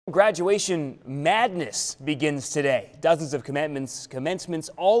Graduation madness begins today. Dozens of commencements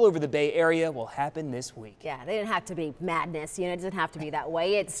all over the Bay Area will happen this week. Yeah, they didn't have to be madness. It doesn't have to be that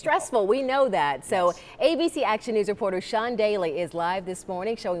way. It's stressful. We know that. So ABC Action News reporter Sean Daly is live this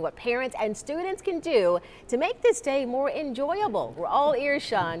morning showing what parents and students can do to make this day more enjoyable. We're all ears,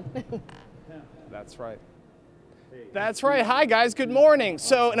 Sean. That's right. That's right. Hi, guys. Good morning.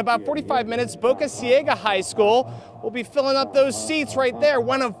 So in about 45 minutes, Boca Ciega High School will be filling up those seats right there.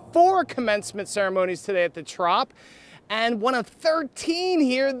 One of 4 commencement ceremonies today at the Trop, and one of 13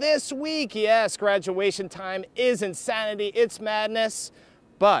 here this week. Yes, graduation time is insanity. It's madness.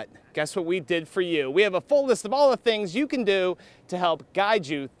 But guess what we did for you? We have a full list of all the things you can do to help guide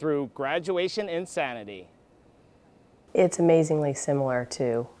you through graduation insanity. It's amazingly similar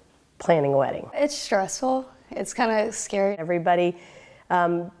to planning a wedding. It's stressful. It's kind of scary. Everybody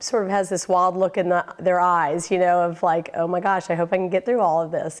sort of has this wild look in their eyes, of like, oh my gosh, I hope I can get through all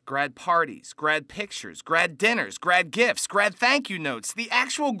of this. Grad parties, grad pictures, grad dinners, grad gifts, grad thank you notes, the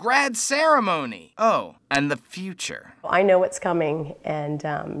actual grad ceremony. Oh, and the future. I know what's coming, and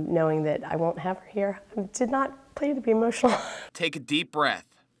knowing that I won't have her here, I did not plan to be emotional. Take a deep breath.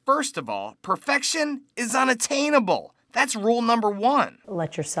 First of all, perfection is unattainable. That's rule number 1.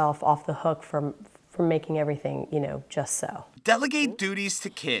 Let yourself off the hook from making everything, just so. Delegate duties to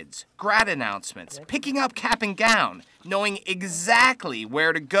kids, grad announcements, picking up cap and gown, knowing exactly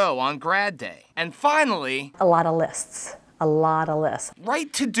where to go on grad day. And finally, a lot of lists. A lot of lists.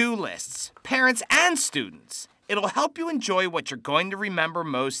 Write to-do lists, parents and students. It'll help you enjoy what you're going to remember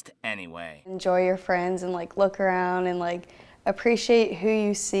most anyway. Enjoy your friends and look around and appreciate who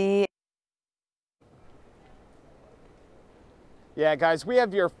you see. Yeah, guys, we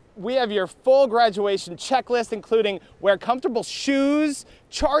have your full graduation checklist, including wear comfortable shoes,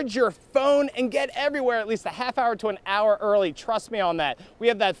 charge your phone, and get everywhere at least a half hour to an hour early. Trust me on that. We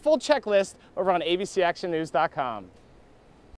have that full checklist over on abcactionnews.com.